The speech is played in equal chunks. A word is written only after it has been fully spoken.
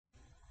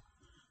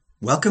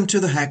Welcome to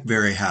the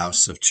Hackberry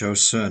House of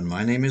Chosun.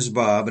 My name is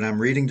Bob, and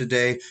I'm reading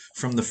today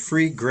from the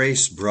Free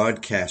Grace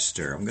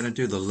Broadcaster. I'm going to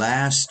do the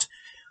last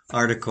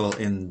article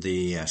in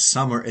the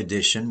summer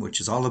edition, which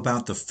is all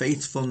about the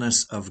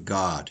faithfulness of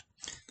God.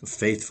 The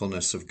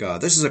faithfulness of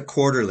God. This is a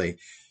quarterly,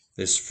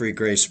 this Free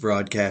Grace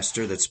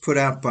Broadcaster, that's put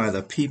out by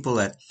the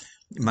people at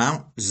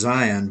Mount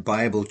Zion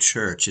Bible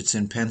Church. It's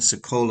in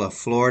Pensacola,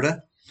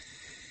 Florida.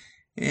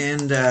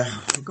 And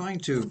we're going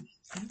to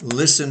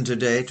listen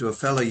today to a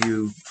fellow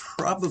you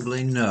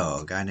probably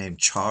know, a guy named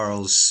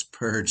Charles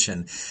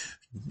Spurgeon.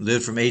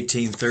 Lived from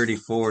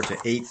 1834 to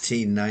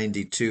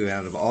 1892.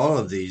 Out of all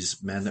of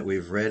these men that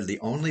we've read, the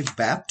only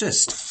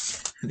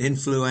Baptist, an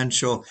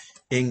influential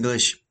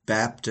English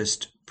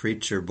Baptist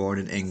preacher born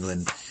in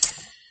England.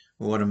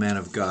 What a man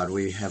of God.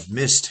 We have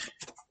missed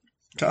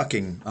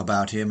talking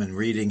about him and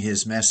reading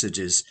his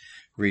messages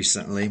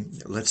recently.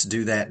 Let's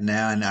do that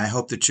now, and I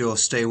hope that you'll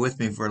stay with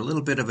me for a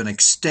little bit of an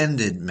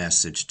extended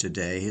message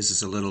today. His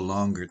is a little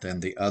longer than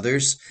the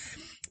others,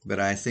 but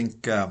I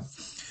think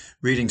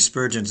reading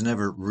Spurgeon's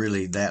never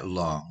really that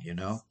long, you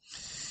know.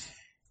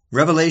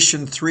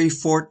 Revelation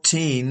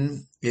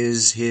 3:14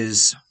 is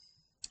his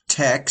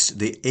text,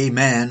 the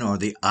Amen or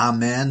the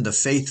Amen, the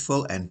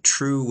faithful and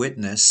true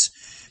witness,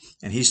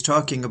 and he's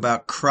talking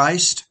about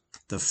Christ,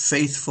 the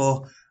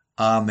faithful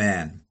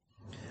Amen.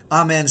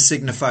 Amen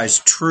signifies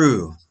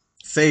true,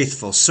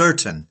 faithful,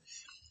 certain,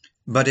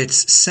 but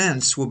its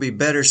sense will be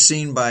better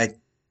seen by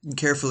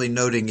carefully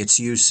noting its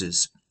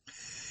uses.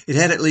 It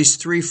had at least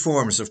three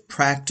forms of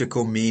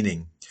practical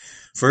meaning.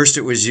 First,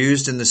 it was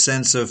used in the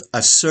sense of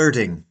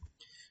asserting.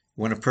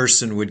 When a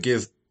person would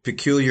give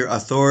peculiar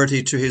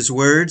authority to his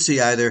words,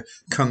 he either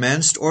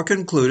commenced or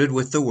concluded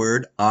with the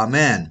word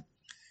Amen.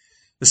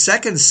 The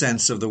second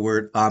sense of the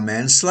word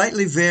Amen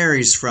slightly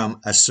varies from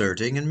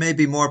asserting and may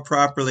be more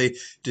properly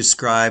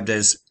described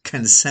as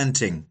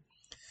consenting.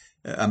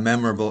 A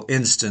memorable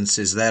instance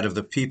is that of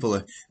the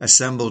people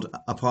assembled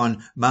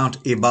upon Mount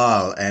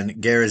Ebal and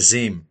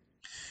Gerizim.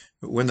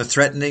 When the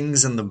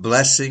threatenings and the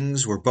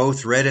blessings were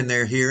both read in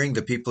their hearing,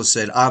 the people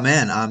said,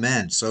 Amen,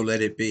 Amen, so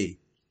let it be.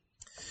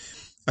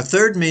 A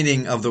third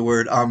meaning of the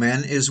word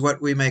Amen is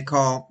what we may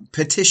call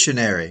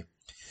petitionary.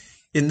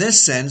 In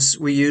this sense,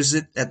 we use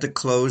it at the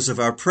close of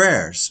our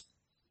prayers.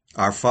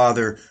 Our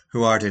Father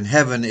who art in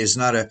heaven is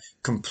not a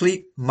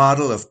complete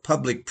model of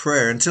public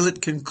prayer until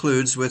it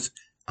concludes with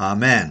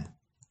Amen.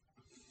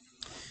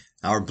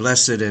 Our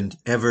blessed and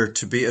ever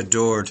to be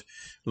adored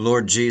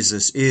Lord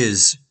Jesus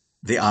is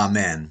the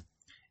Amen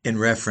in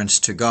reference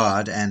to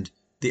God, and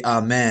the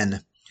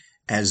Amen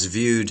as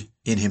viewed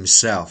in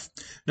himself.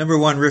 Number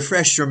one,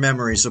 refresh your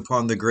memories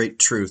upon the great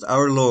truth.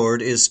 Our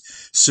Lord is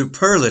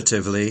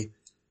superlatively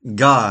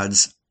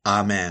God's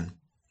Amen.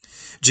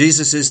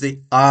 Jesus is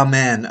the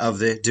Amen of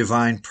the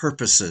divine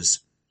purposes.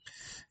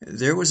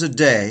 There was a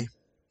day,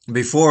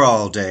 before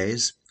all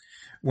days,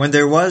 when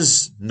there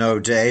was no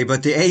day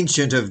but the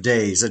Ancient of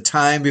Days, a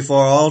time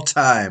before all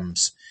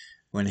times,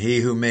 when he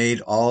who made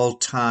all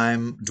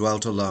time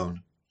dwelt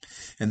alone.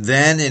 And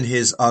then in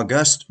his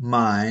august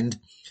mind,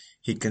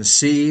 he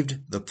conceived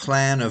the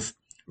plan of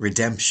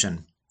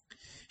redemption.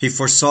 He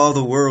foresaw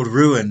the world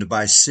ruined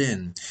by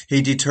sin.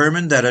 He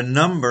determined that a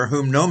number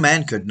whom no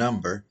man could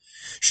number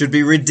should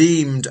be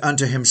redeemed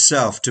unto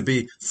himself to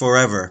be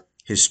forever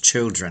his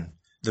children,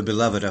 the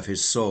beloved of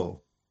his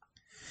soul.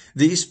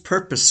 These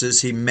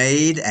purposes he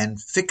made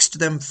and fixed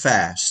them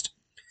fast.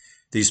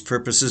 These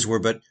purposes were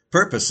but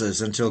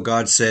purposes until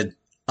God said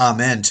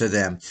Amen to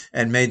them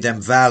and made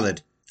them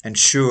valid and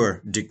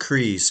sure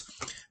decrees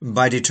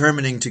by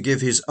determining to give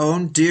his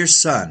own dear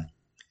Son.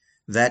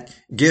 That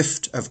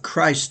gift of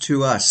Christ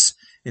to us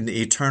in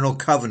the eternal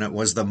covenant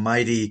was the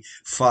mighty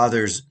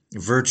Father's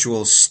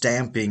virtual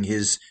stamping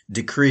his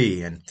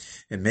decree and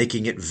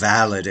making it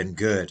valid and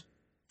good.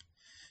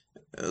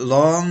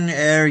 Long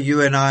ere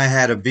you and I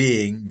had a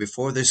being,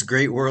 before this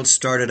great world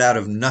started out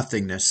of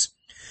nothingness,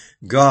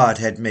 God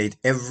had made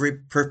every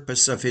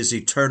purpose of his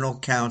eternal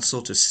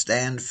counsel to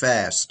stand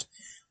fast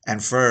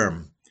and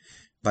firm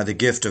by the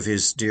gift of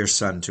his dear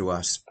Son to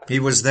us. He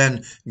was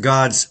then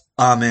God's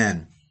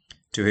Amen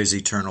to his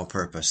eternal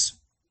purpose.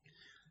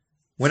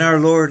 When our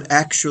Lord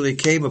actually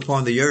came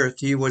upon the earth,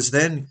 he was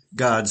then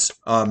God's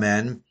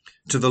Amen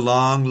to the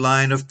long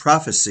line of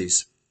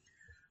prophecies.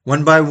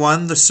 One by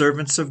one, the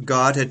servants of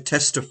God had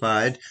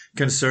testified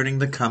concerning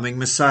the coming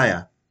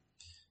Messiah.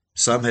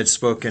 Some had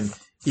spoken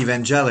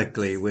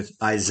evangelically with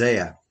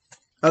Isaiah,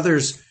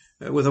 others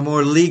with a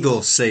more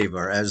legal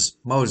savor as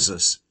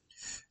Moses.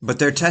 But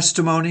their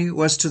testimony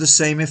was to the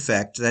same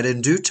effect, that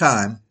in due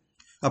time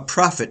a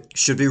prophet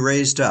should be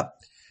raised up,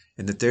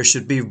 and that there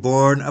should be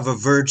born of a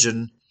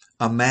virgin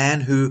a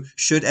man who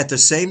should at the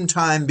same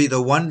time be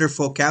the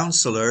wonderful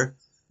Counselor,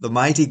 the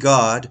mighty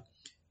God,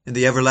 and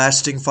the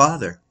everlasting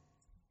Father.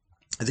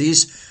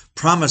 These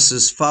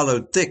promises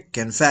followed thick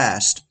and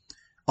fast,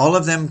 all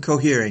of them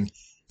cohering,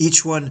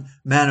 each one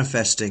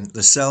manifesting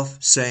the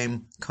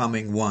self-same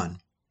coming one.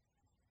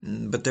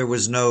 But there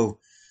was no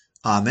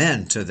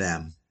Amen to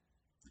them.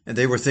 And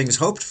they were things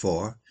hoped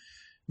for,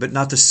 but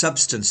not the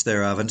substance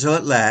thereof, until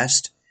at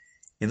last,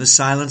 in the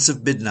silence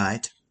of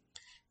midnight,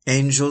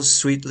 angels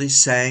sweetly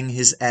sang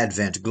his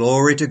advent.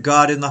 Glory to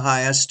God in the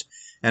highest,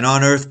 and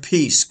on earth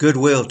peace,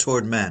 goodwill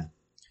toward men.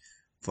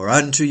 For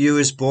unto you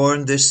is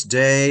born this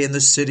day in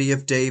the city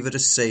of David a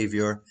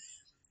Savior,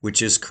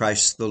 which is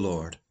Christ the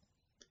Lord.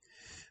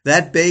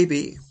 That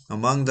baby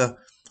among the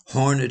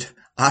horned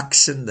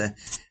oxen,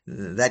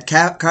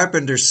 that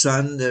carpenter's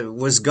son,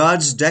 was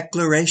God's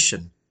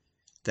declaration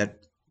that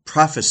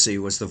prophecy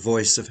was the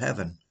voice of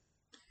heaven.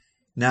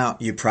 Now,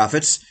 you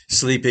prophets,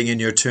 sleeping in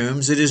your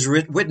tombs, it is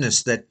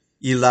witnessed that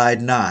ye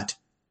lied not.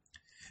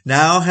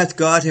 Now hath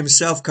God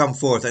himself come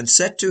forth, and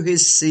set to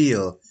his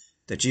seal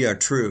that ye are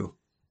true.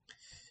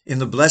 In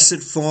the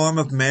blessed form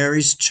of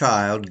Mary's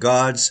child,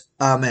 God's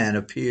Amen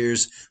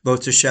appears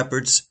both to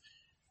shepherds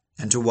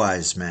and to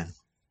wise men.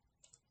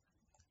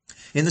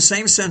 In the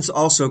same sense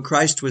also,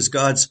 Christ was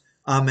God's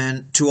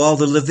Amen to all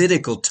the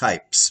Levitical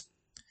types: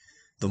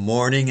 the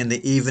morning and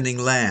the evening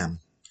lamb,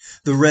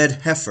 the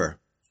red heifer,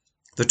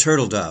 the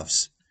turtle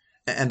doves,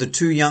 and the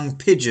 2 young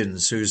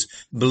pigeons whose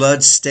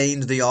blood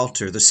stained the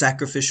altar, the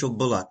sacrificial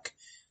bullock,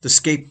 the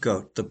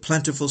scapegoat, the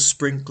plentiful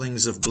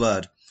sprinklings of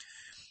blood.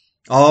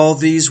 All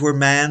these were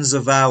man's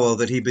avowal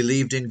that he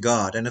believed in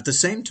God, and at the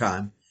same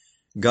time,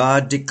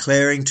 God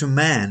declaring to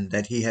man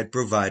that he had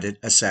provided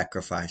a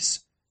sacrifice.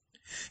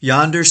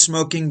 Yonder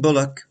smoking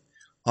bullock,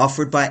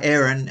 offered by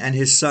Aaron and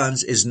his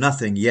sons, is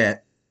nothing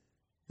yet.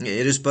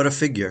 It is but a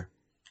figure.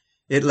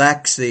 It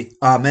lacks the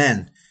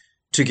Amen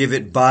to give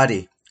it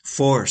body,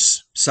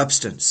 force,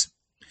 substance.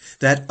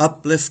 That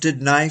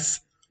uplifted knife,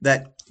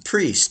 that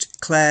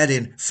priest clad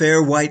in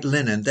fair white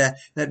linen,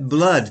 that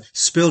blood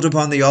spilled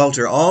upon the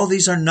altar, all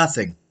these are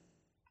nothing.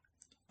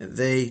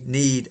 They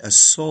need a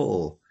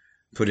soul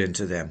put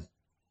into them.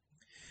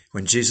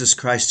 When Jesus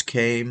Christ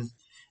came,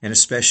 and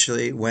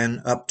especially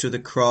when up to the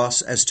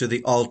cross as to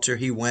the altar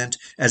he went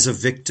as a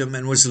victim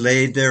and was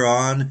laid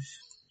thereon,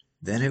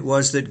 then it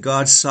was that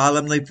God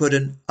solemnly put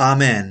an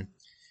Amen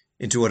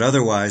into what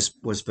otherwise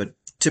was but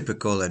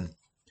typical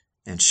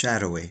and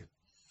shadowy.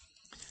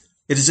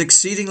 It is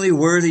exceedingly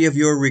worthy of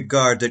your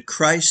regard that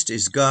Christ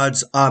is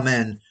God's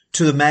Amen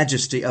to the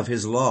majesty of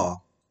his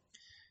law.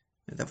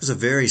 That was a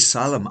very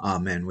solemn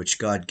Amen which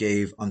God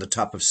gave on the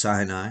top of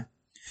Sinai,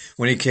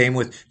 when he came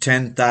with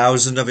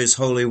 10,000 of his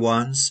holy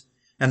ones,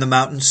 and the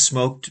mountain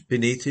smoked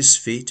beneath his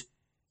feet.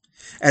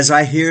 As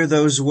I hear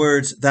those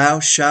words, thou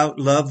shalt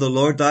love the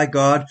Lord thy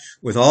God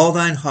with all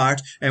thine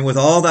heart, and with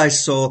all thy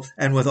soul,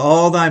 and with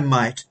all thy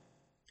might,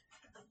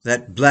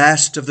 that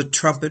blast of the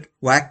trumpet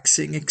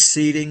waxing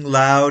exceeding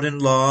loud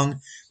and long,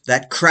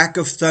 that crack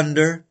of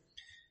thunder,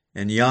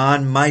 and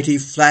yon mighty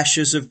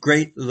flashes of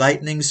great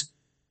lightnings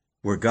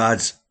were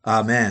God's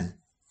Amen.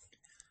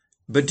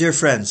 But, dear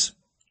friends,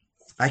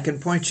 I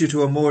can point you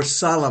to a more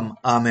solemn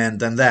Amen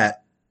than that,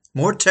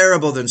 more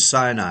terrible than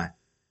Sinai,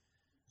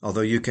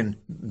 although you can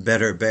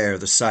better bear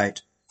the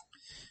sight.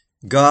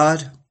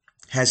 God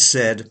has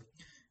said,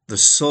 the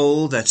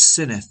soul that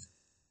sinneth,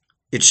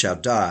 it shall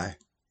die.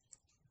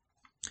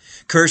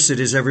 Cursed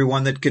is every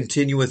one that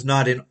continueth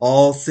not in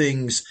all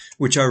things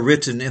which are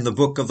written in the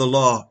book of the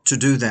law to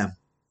do them.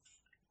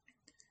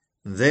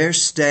 There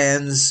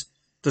stands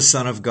the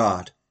Son of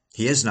God.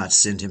 He has not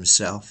sinned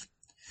himself,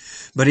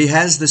 but he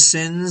has the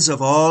sins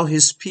of all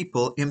his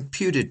people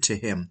imputed to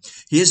him.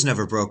 He has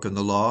never broken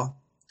the law,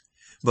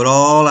 but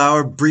all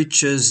our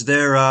breaches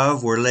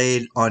thereof were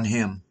laid on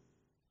him.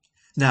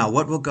 Now,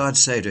 what will God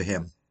say to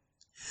him?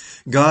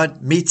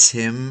 God meets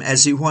him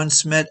as he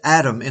once met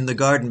Adam in the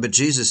garden, but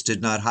Jesus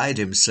did not hide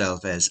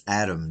himself as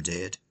Adam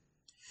did.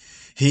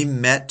 He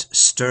met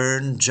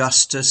stern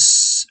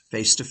justice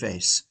face to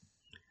face.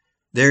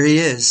 There he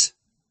is,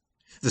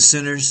 the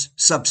sinner's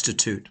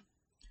substitute.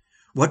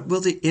 What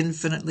will the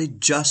infinitely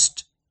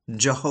just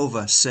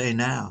Jehovah say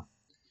now?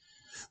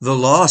 The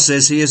law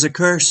says he is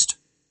accursed,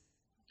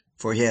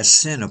 for he has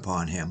sin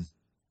upon him.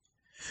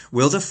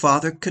 Will the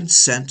Father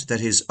consent that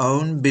his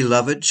own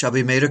beloved shall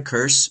be made a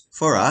curse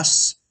for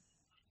us?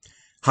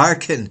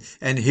 Hearken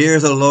and hear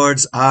the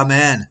Lord's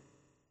Amen.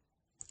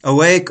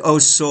 Awake, O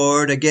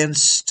sword,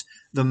 against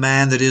the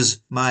man that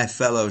is my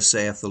fellow,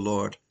 saith the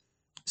Lord.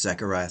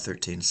 Zechariah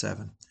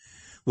 13:7.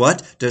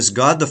 What? Does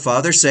God the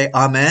Father say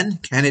Amen?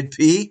 Can it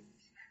be?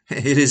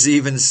 It is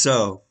even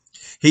so.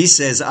 He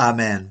says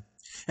Amen.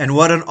 And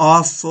what an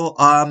awful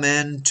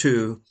Amen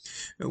too,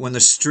 when the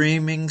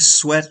streaming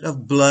sweat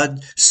of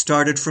blood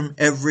started from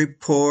every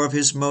pore of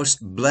his most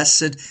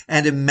blessed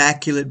and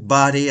immaculate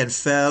body and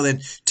fell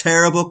in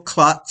terrible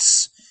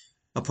clots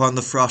upon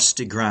the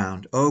frosty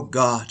ground. O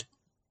God,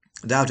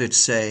 thou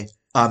didst say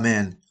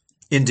Amen.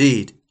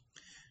 Indeed,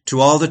 to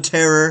all the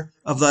terror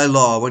of thy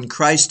law, when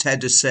Christ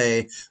had to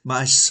say,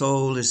 my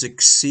soul is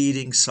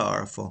exceeding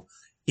sorrowful,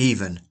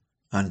 even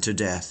unto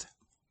death.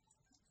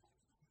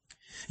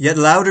 Yet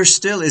louder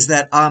still is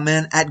that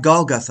Amen at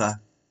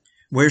Golgotha,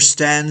 where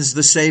stands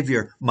the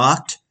Savior,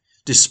 mocked,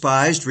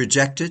 despised,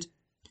 rejected,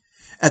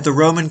 at the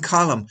Roman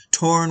column,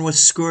 torn with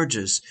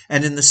scourges,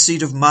 and in the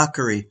seat of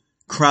mockery,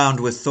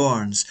 crowned with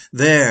thorns.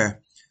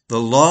 There, The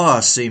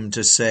law seemed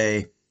to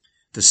say,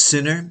 the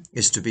sinner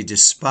is to be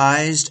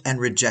despised and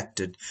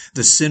rejected.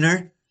 The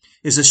sinner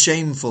is a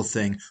shameful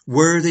thing,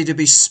 worthy to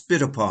be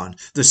spit upon.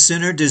 The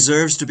sinner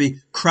deserves to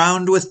be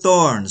crowned with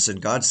thorns.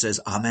 And God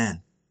says,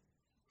 Amen.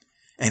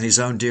 And his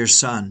own dear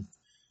Son,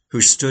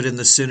 who stood in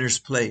the sinner's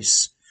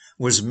place,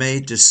 was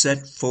made to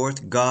set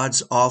forth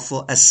God's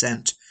awful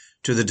assent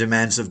to the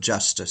demands of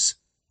justice.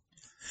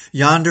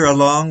 Yonder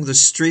along the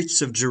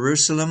streets of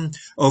Jerusalem,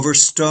 over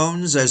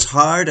stones as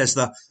hard as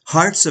the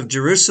hearts of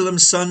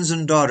Jerusalem's sons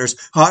and daughters,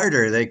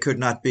 harder they could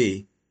not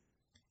be,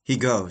 he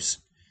goes,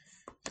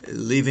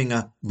 leaving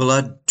a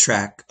blood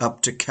track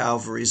up to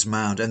Calvary's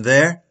Mount. And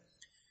there,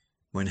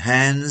 when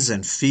hands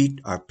and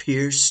feet are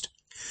pierced,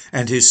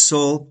 and his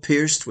soul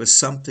pierced with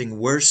something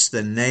worse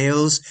than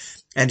nails,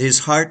 and his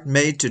heart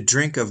made to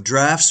drink of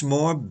draughts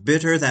more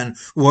bitter than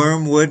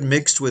wormwood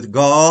mixed with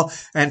gall,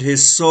 and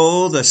his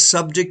soul the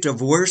subject of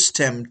worse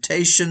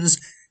temptations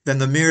than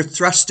the mere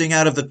thrusting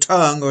out of the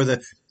tongue or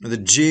the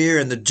jeer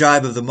and the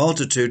jibe of the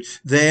multitude,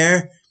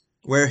 there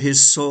where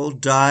his soul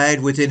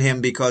died within him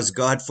because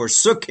God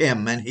forsook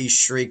him, and he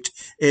shrieked,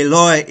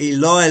 Eloi,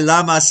 Eloi,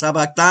 lama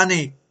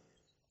sabachthani.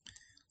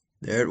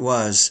 There it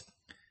was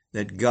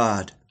that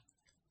God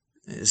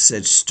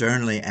said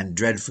sternly and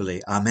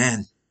dreadfully,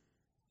 Amen,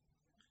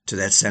 to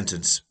that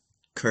sentence,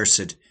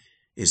 Cursed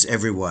is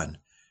everyone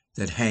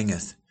that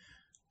hangeth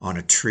on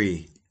a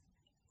tree.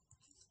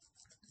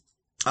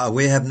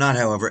 We have not,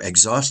 however,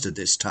 exhausted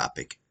this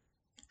topic.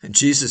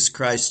 Jesus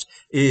Christ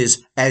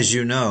is, as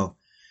you know,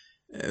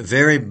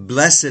 very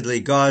blessedly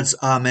God's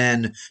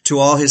Amen to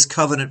all his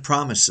covenant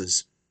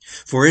promises.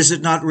 For is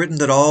it not written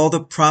that all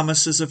the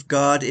promises of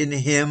God in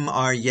him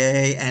are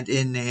yea, and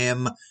in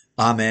him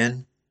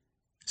Amen?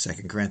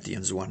 2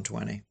 Corinthians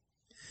 1:20.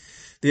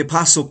 The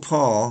Apostle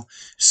Paul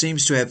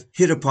seems to have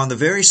hit upon the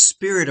very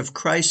spirit of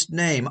Christ's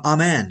name,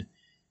 Amen,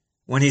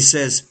 when he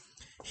says,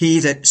 He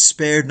that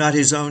spared not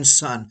his own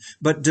Son,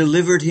 but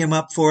delivered him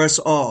up for us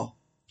all,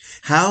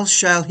 how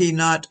shall he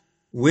not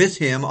with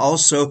him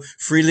also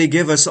freely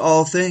give us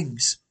all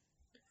things?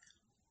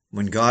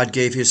 When God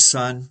gave his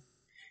Son,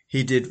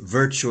 he did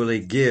virtually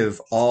give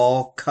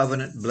all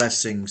covenant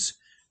blessings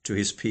to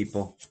his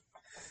people.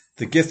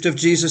 The gift of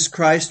Jesus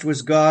Christ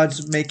was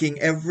God's making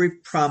every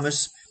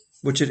promise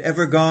which had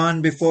ever gone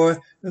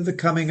before the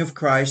coming of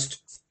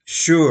Christ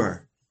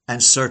sure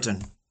and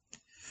certain.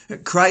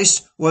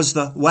 Christ was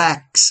the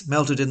wax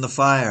melted in the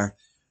fire,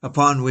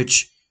 upon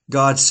which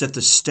God set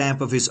the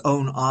stamp of his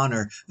own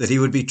honor, that he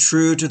would be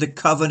true to the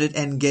covenant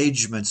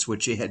engagements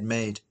which he had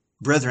made.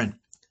 Brethren,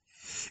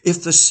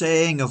 if the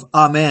saying of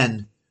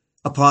Amen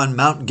upon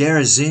Mount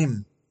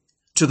Gerizim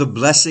to the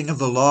blessing of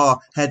the law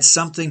had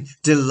something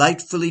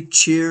delightfully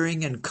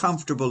cheering and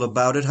comfortable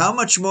about it, how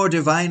much more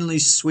divinely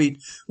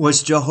sweet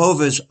was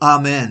Jehovah's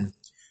Amen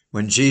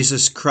when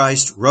Jesus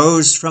Christ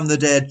rose from the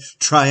dead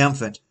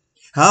triumphant.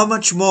 How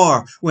much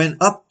more when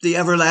up the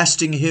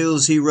everlasting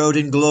hills he rode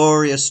in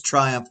glorious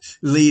triumph,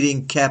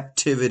 leading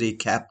captivity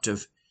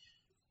captive.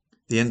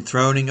 The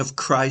enthroning of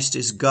Christ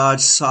is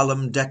God's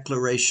solemn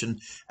declaration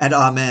and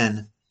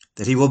Amen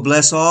that he will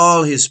bless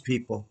all his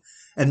people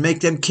and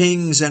make them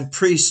kings and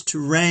priests to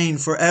reign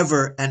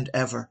forever and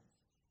ever.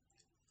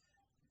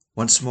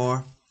 Once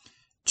more,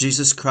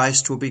 Jesus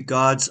Christ will be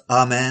God's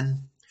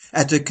Amen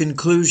at the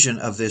conclusion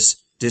of this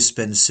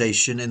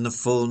dispensation in the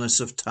fullness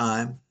of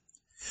time,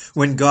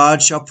 when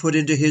God shall put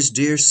into his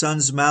dear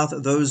Son's mouth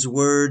those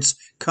words,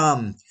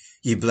 Come,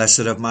 ye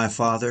blessed of my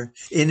Father,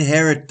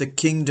 inherit the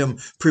kingdom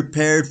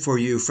prepared for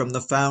you from the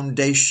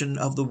foundation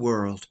of the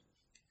world.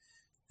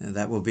 And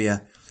that will be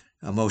a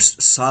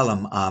most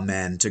solemn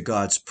Amen to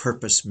God's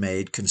purpose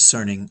made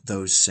concerning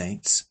those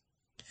saints.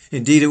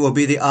 Indeed, it will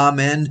be the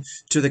Amen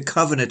to the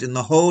covenant in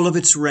the whole of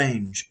its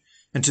range,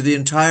 and to the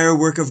entire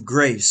work of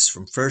grace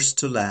from first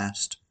to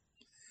last.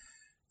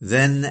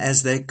 Then,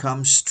 as they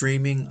come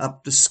streaming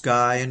up the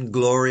sky in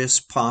glorious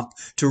pomp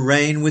to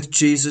reign with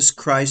Jesus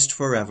Christ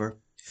forever,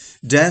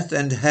 death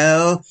and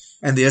hell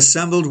and the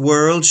assembled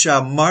world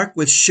shall mark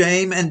with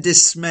shame and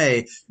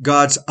dismay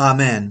God's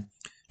Amen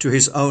to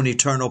his own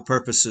eternal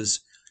purposes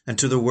and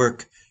to the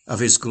work of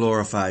his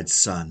glorified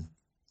Son.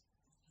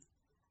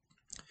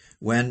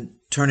 When,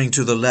 turning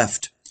to the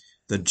left,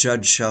 the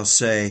judge shall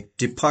say,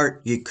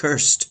 Depart, ye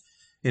cursed,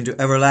 into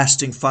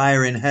everlasting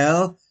fire in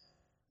hell,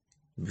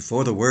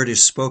 before the word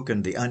is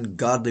spoken, the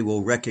ungodly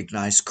will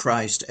recognize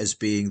Christ as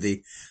being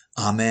the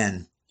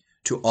Amen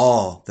to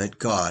all that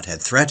God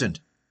had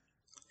threatened.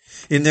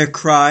 In their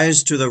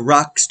cries to the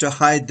rocks to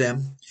hide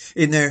them,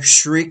 in their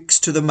shrieks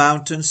to the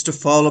mountains to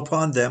fall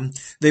upon them,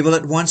 they will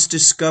at once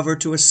discover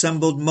to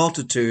assembled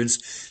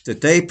multitudes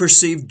that they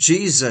perceive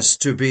Jesus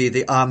to be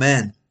the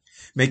Amen,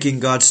 making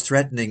God's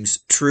threatenings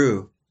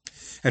true.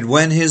 And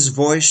when his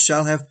voice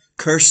shall have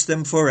cursed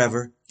them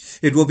forever,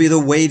 it will be the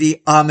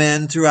weighty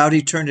Amen throughout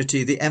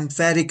eternity, the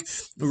emphatic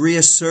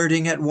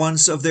reasserting at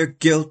once of their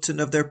guilt and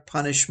of their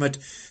punishment,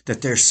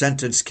 that their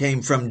sentence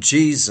came from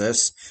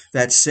Jesus,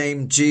 that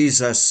same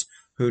Jesus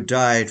who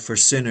died for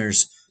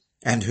sinners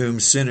and whom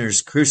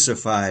sinners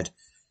crucified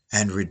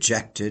and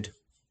rejected.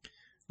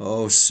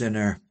 Oh,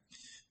 sinner,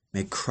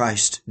 may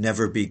Christ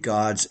never be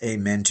God's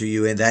amen to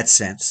you in that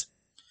sense.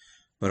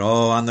 But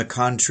on the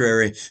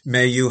contrary,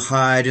 may you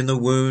hide in the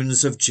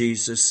wounds of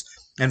Jesus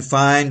and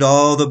find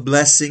all the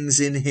blessings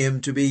in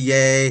him to be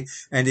yea,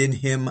 and in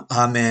him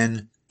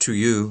amen to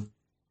you.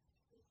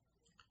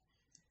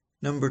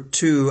 Number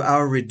 2,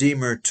 our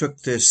Redeemer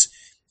took this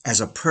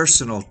as a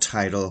personal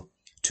title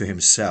to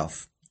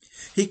himself.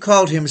 He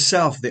called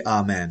himself the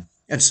Amen,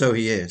 and so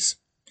he is.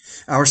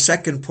 Our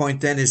second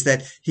point then is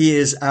that he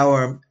is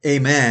our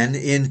Amen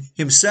in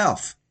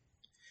himself.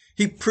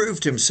 He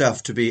proved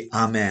himself to be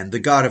Amen, the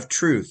God of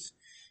truth,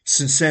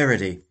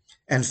 sincerity,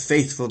 and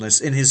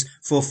faithfulness in his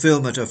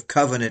fulfillment of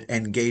covenant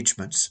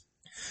engagements.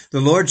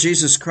 The Lord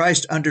Jesus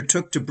Christ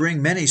undertook to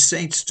bring many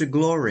saints to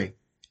glory.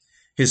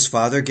 His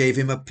Father gave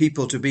him a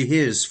people to be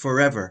his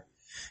forever,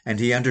 and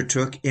he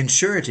undertook in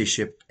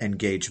suretyship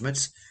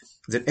engagements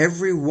that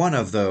every one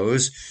of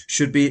those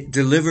should be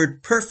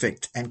delivered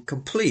perfect and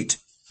complete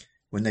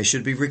when they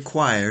should be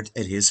required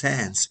at his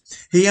hands.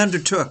 He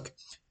undertook,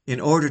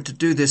 in order to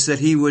do this, that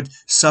he would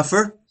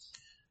suffer,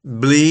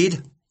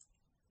 bleed,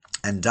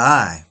 and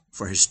die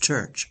for his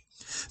church,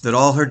 that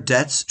all her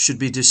debts should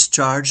be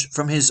discharged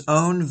from his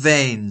own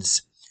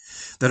veins,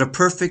 that a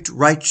perfect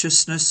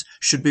righteousness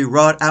should be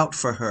wrought out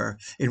for her,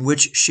 in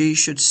which she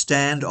should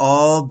stand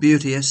all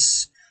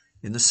beauteous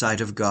in the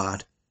sight of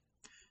God.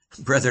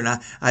 Brethren,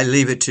 I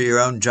leave it to your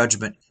own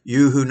judgment,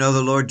 you who know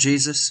the Lord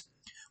Jesus,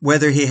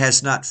 whether he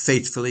has not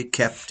faithfully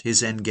kept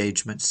his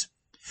engagements.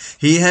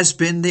 He has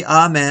been the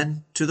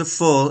Amen to the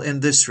full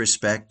in this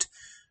respect.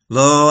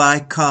 Lo, I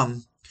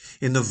come.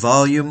 In the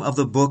volume of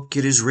the book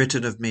it is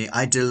written of me,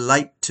 I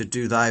delight to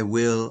do thy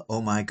will,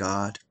 O my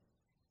God.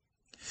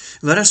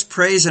 Let us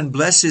praise and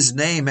bless his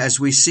name as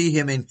we see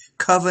him in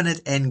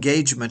covenant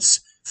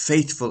engagements,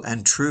 faithful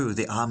and true,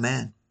 the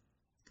Amen.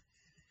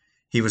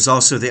 He was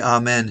also the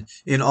Amen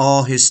in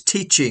all his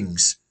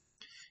teachings.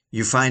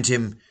 You find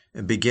him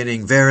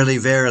beginning, Verily,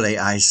 verily,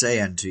 I say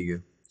unto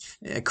you.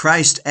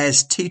 Christ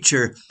as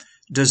teacher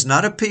does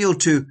not appeal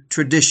to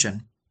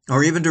tradition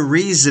or even to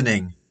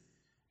reasoning,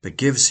 but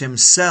gives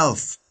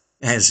himself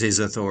as his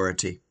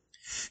authority.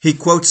 He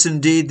quotes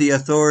indeed the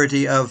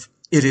authority of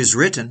it is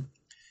written,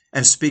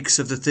 and speaks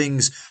of the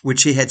things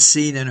which he had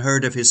seen and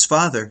heard of his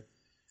Father,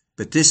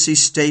 but this he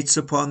states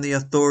upon the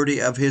authority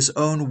of his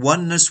own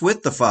oneness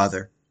with the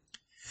Father.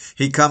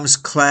 He comes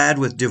clad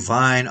with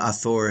divine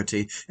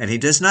authority, and he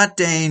does not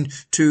deign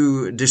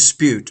to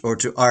dispute or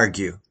to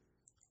argue,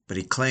 but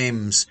he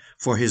claims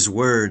for his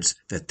words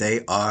that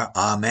they are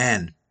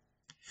Amen.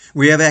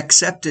 We have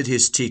accepted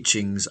his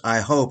teachings, I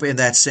hope, in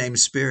that same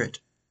spirit.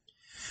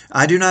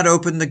 I do not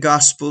open the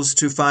Gospels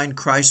to find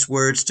Christ's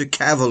words to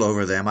cavil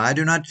over them. I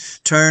do not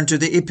turn to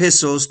the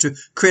epistles to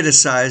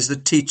criticize the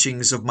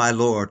teachings of my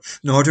Lord,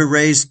 nor to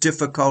raise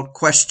difficult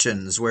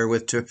questions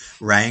wherewith to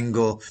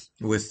wrangle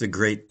with the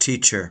great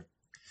teacher.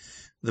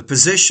 The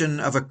position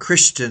of a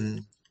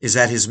Christian is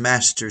at his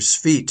master's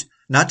feet,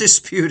 not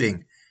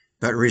disputing,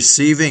 but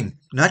receiving,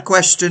 not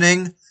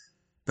questioning,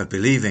 but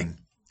believing.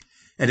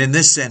 And in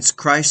this sense,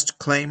 Christ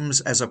claims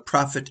as a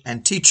prophet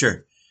and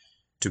teacher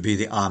to be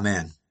the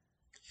Amen.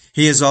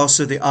 He is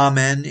also the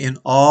Amen in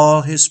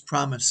all his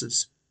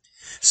promises.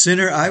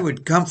 Sinner, I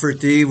would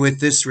comfort thee with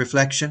this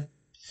reflection.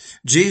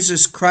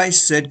 Jesus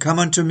Christ said, Come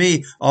unto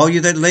me, all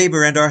you that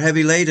labor and are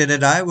heavy laden,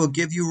 and I will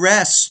give you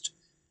rest.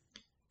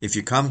 If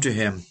you come to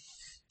him,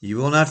 you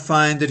will not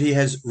find that he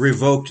has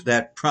revoked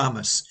that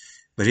promise,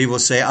 but he will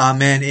say,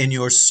 Amen in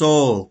your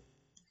soul.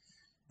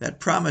 That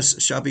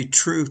promise shall be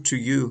true to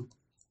you.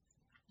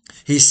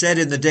 He said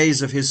in the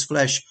days of his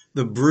flesh,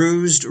 The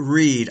bruised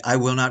reed I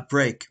will not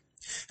break,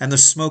 and the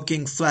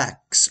smoking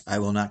flax I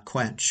will not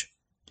quench.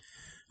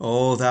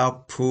 O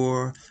thou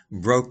poor,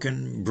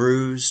 broken,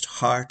 bruised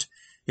heart,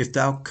 if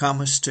thou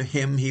comest to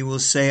him, he will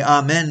say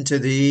Amen to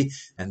thee,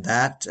 and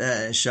that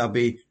shall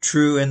be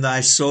true in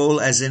thy soul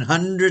as in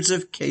hundreds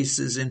of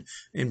cases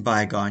in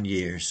bygone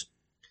years.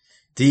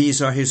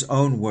 These are his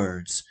own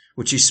words,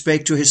 which he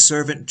spake to his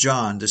servant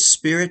John. The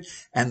Spirit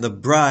and the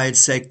bride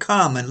say,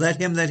 Come, and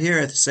let him that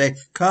heareth say,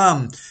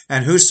 Come,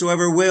 and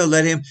whosoever will,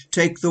 let him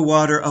take the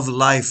water of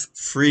life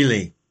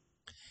freely.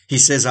 He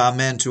says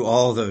Amen to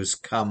all those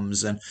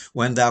comes, and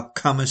when thou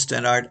comest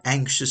and art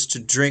anxious to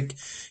drink,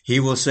 he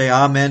will say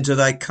Amen to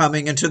thy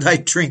coming and to thy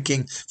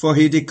drinking, for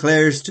he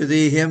declares to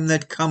thee, Him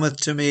that cometh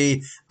to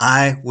me,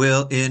 I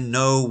will in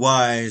no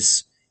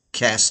wise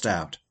cast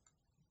out.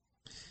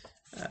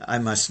 I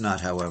must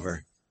not,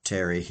 however,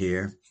 tarry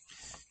here.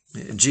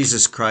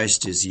 Jesus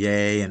Christ is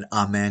yea and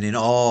amen in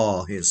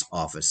all his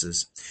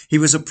offices. He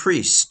was a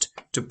priest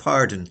to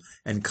pardon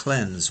and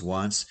cleanse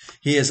once.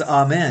 He is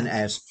amen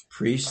as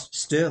priest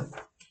still.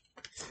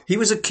 He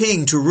was a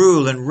king to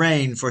rule and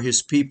reign for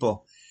his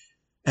people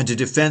and to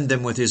defend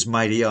them with his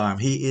mighty arm.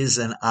 He is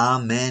an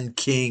amen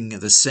king,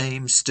 the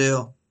same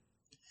still.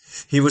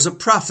 He was a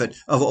prophet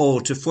of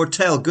old to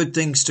foretell good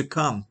things to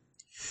come.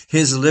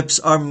 His lips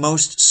are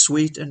most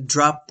sweet and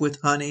drop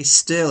with honey.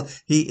 Still,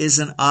 he is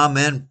an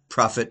Amen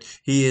prophet.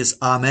 He is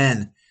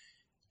Amen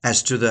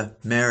as to the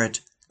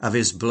merit of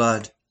his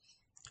blood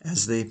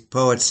As the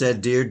poet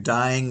said, dear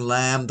dying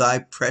lamb, thy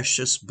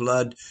precious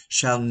blood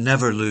shall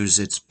never lose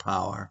its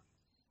power.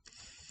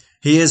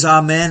 He is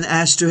amen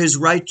as to his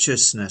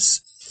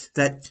righteousness.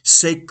 That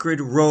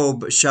sacred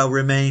robe shall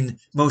remain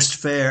most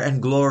fair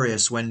and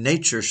glorious when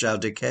nature shall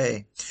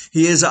decay.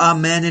 He is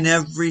amen in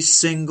every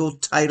single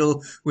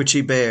title which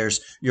he bears.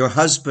 Your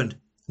husband,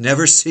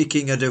 never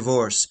seeking a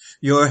divorce.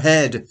 Your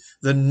head,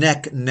 the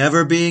neck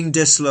never being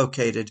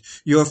dislocated.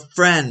 Your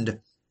friend,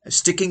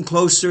 sticking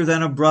closer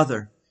than a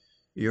brother.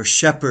 Your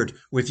shepherd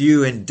with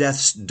you in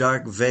death's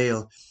dark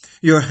vale.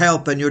 Your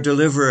help and your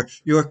deliverer,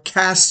 your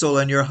castle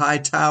and your high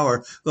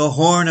tower, the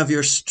horn of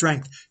your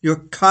strength, your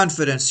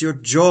confidence, your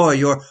joy,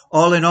 your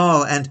all in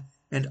all, and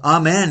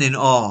amen in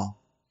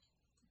all.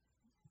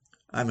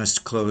 I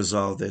must close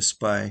all this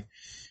by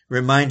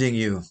reminding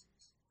you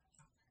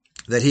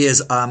that he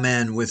is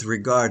amen with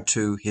regard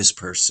to his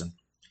person.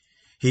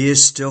 He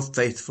is still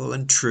faithful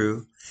and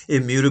true,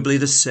 immutably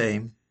the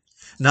same,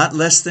 not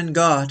less than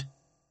God.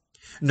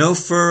 No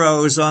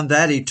furrows on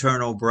that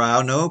eternal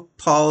brow, no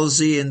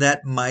palsy in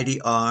that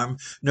mighty arm,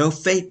 no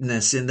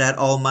faintness in that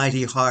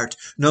almighty heart,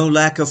 no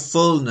lack of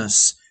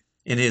fullness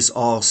in his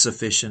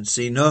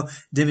all-sufficiency, no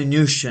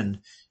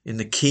diminution in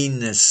the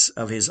keenness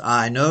of his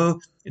eye,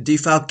 no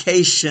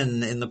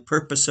defalcation in the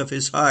purpose of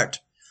his heart.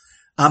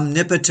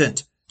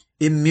 Omnipotent,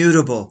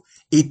 immutable,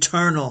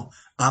 eternal,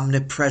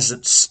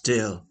 omnipresent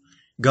still,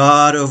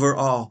 God over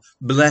all,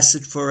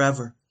 blessed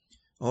forever.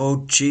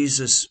 O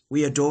Jesus,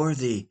 we adore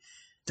thee,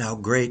 thou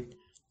great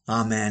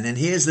Amen. And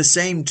he is the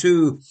same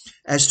too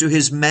as to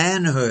his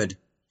manhood.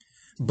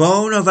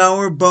 Bone of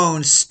our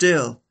bone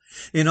still,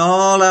 in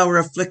all our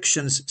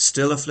afflictions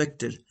still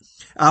afflicted.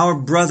 Our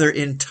brother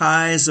in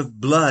ties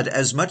of blood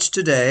as much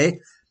today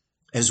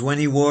as when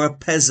he wore a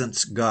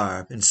peasant's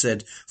garb and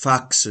said,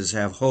 foxes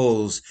have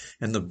holes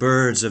and the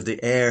birds of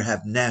the air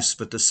have nests,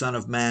 but the Son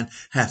of Man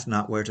hath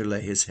not where to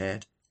lay his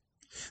head.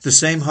 The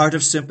same heart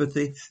of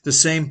sympathy, the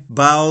same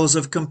bowels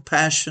of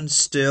compassion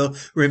still,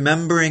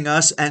 remembering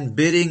us and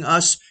bidding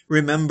us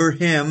remember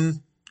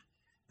him,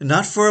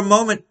 not for a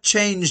moment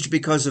changed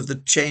because of the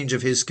change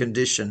of his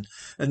condition,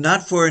 and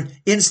not for an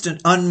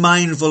instant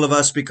unmindful of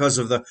us because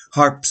of the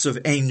harps of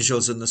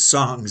angels and the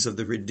songs of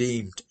the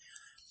redeemed.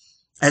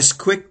 As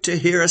quick to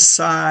hear a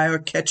sigh or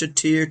catch a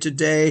tear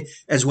today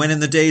as when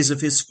in the days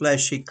of his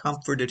flesh he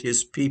comforted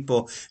his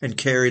people and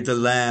carried the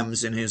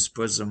lambs in his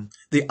bosom.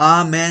 The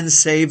Amen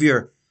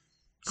Savior.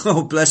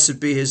 Oh, blessed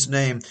be his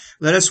name.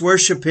 Let us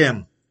worship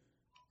him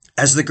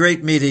as the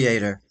great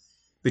mediator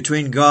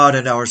between God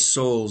and our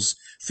souls,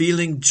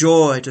 feeling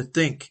joy to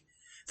think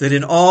that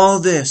in all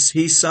this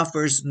he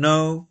suffers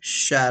no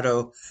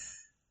shadow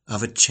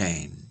of a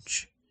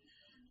change.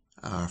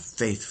 Our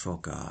faithful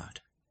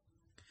God.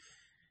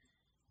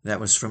 That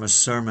was from a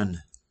sermon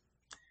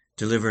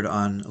delivered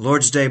on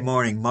Lord's Day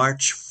morning,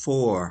 March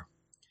 4,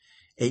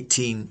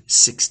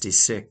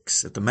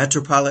 1866, at the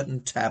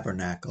Metropolitan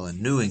Tabernacle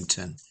in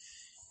Newington,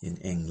 in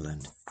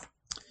England.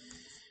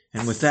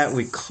 And with that,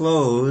 we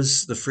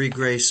close the Free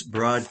Grace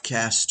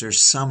Broadcaster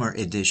Summer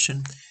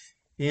Edition.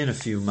 In a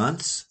few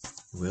months,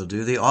 we'll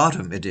do the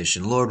Autumn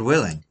Edition, Lord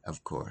willing,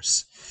 of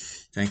course.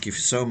 Thank you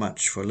so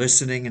much for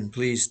listening, and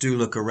please do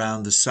look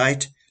around the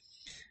site.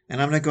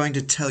 And I'm not going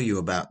to tell you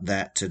about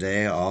that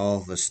today,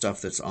 all the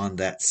stuff that's on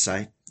that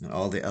site and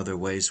all the other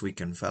ways we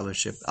can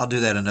fellowship. I'll do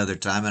that another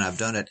time, and I've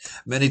done it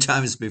many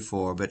times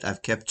before, but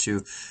I've kept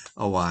you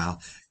a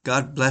while.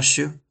 God bless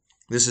you.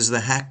 This is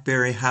the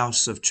Hackberry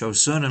House of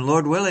Chosun, and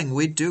Lord willing,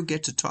 we do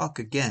get to talk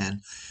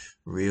again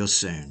real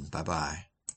soon. Bye-bye.